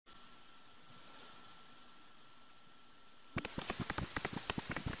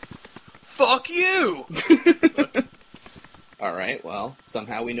Fuck you! Alright, well,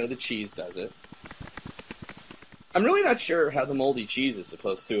 somehow we know the cheese does it. I'm really not sure how the moldy cheese is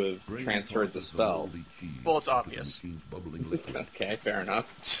supposed to have transferred the spell. Well, it's obvious. Okay, fair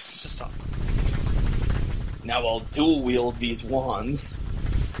enough. It's just obvious. Now I'll dual-wield these wands.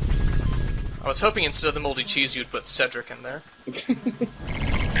 I was hoping instead of the moldy cheese you'd put Cedric in there.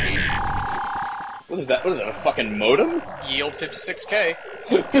 What is that? What is that, a fucking modem? Yield 56k.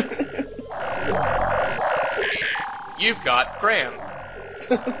 You've got Graham.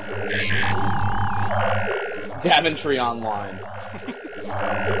 Daventry Online.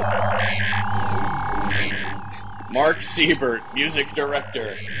 Mark Siebert, music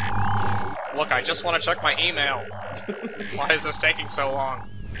director. Look, I just want to check my email. Why is this taking so long?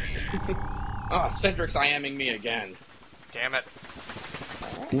 Ah, Cedric's IMing me again. Damn it.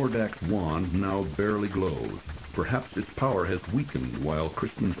 Mordak's wand now barely glows. Perhaps its power has weakened, while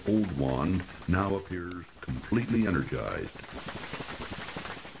Kristen's old wand now appears completely energized.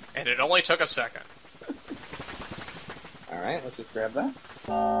 And it only took a second. Alright, let's just grab that.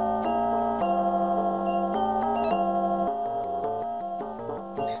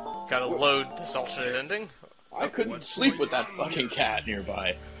 Gotta load this alternate ending. I couldn't sleep with that fucking cat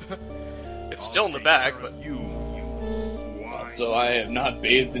nearby. It's still in the bag, but... So I have not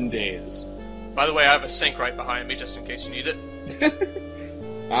bathed in days. By the way, I have a sink right behind me, just in case you need it.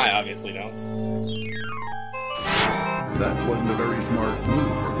 I obviously don't. That wasn't a very smart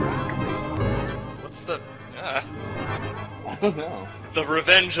move for Graham to make. What's the... I don't know. The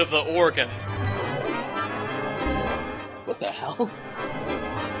Revenge of the Organ. What the hell?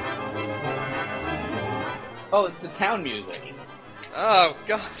 Oh, it's the town music. Oh,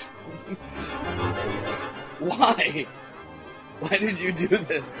 God. Why? Why did you do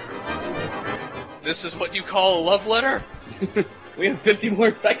this? This is what you call a love letter? We have 50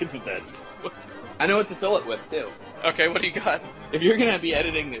 more seconds of this. I know what to fill it with, too. Okay, what do you got? If you're gonna be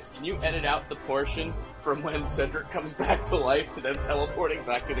editing this, can you edit out the portion from when Cedric comes back to life to them teleporting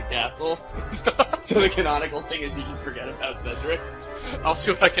back to the castle? So the canonical thing is you just forget about Cedric? I'll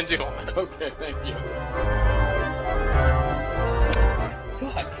see what I can do on that. Okay, thank you.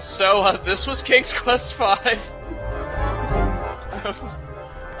 Fuck. So, this was King's Quest V.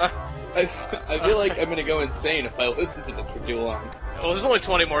 I feel like I'm gonna go insane if I listen to this for too long. Well, there's only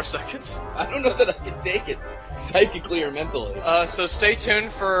 20 more seconds. I don't know that I can take it psychically or mentally. So stay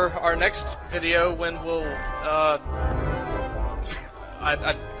tuned for our next video when we'll,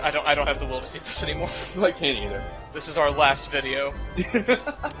 I don't have the will to do this anymore. I can't either. This is our last video.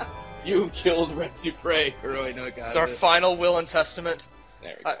 You've killed retsupurae. It's our final will and testament.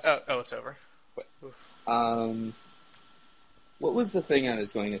 There we go. Oh, it's over. What was the thing I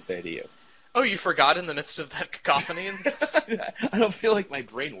was going to say to you? Oh, you forgot in the midst of that cacophony? I don't feel like my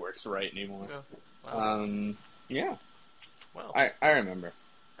brain works right anymore. Oh, wow. Yeah. Well. I remember.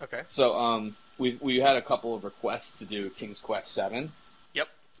 Okay. So, we had a couple of requests to do King's Quest VII. Yep.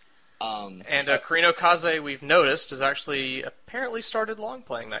 And Karino Kaze, we've noticed, has actually apparently started long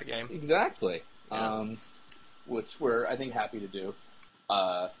playing that game. Exactly. Yeah. Which we're, I think, happy to do.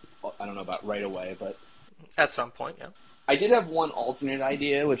 I don't know about right away, but... At some point, yeah. I did have one alternate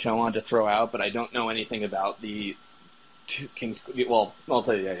idea, which I wanted to throw out, but I don't know anything about the King's... Well, I'll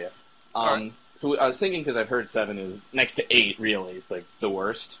tell you the idea. Right. So I was thinking, because I've heard 7 is next to 8, really, like, the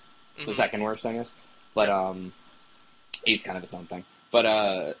worst. It's the second worst, I guess. But, 8's kind of its own thing.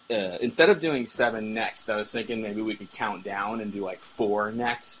 But, instead of doing 7 next, I was thinking maybe we could count down and do, like, 4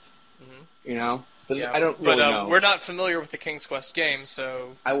 next. You know? But yeah, I don't really know. We're not familiar with the King's Quest game,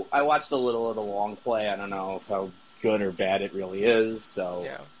 so... I watched a little of the long play. I don't know how good or bad it really is, so...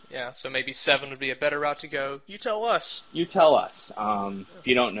 Yeah, so maybe 7 would be a better route to go. You tell us. You tell us. If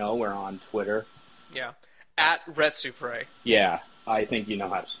you don't know, we're on Twitter. Yeah. At retsupurae. Yeah, I think you know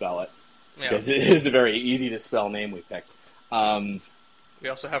how to spell it. Yeah. Because it is a very easy-to-spell name we picked. We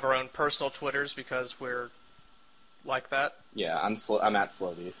also have our own personal Twitters because we're like that. Yeah, I'm at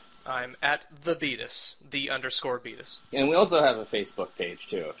Slowbeef. I'm at the Beatus, _Beatus. And we also have a Facebook page,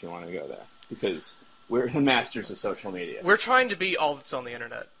 too, if you want to go there. Because we're the masters of social media. We're trying to be all that's on the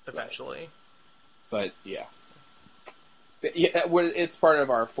internet, eventually. But, yeah. It's part of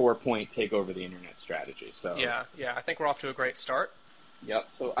our 4-point take over the internet strategy, so... Yeah, I think we're off to a great start. Yep,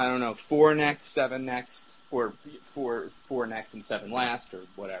 so I don't know, 4 next, 7 next, or 4 next and 7 last, or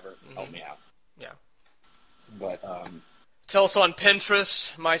whatever. Help me out. Yeah. But, Tell us on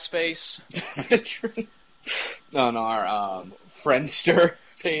Pinterest, MySpace. on our Friendster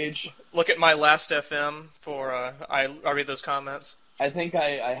page. Look at my last FM for, I read those comments. I think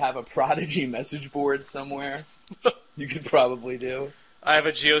I have a Prodigy message board somewhere. You could probably do. I have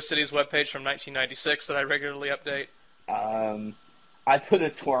a GeoCities webpage from 1996 that I regularly update. I put a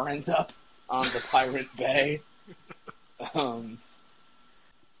torrent up on the Pirate Bay.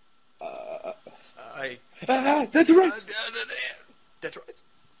 I Detroit! Detroit.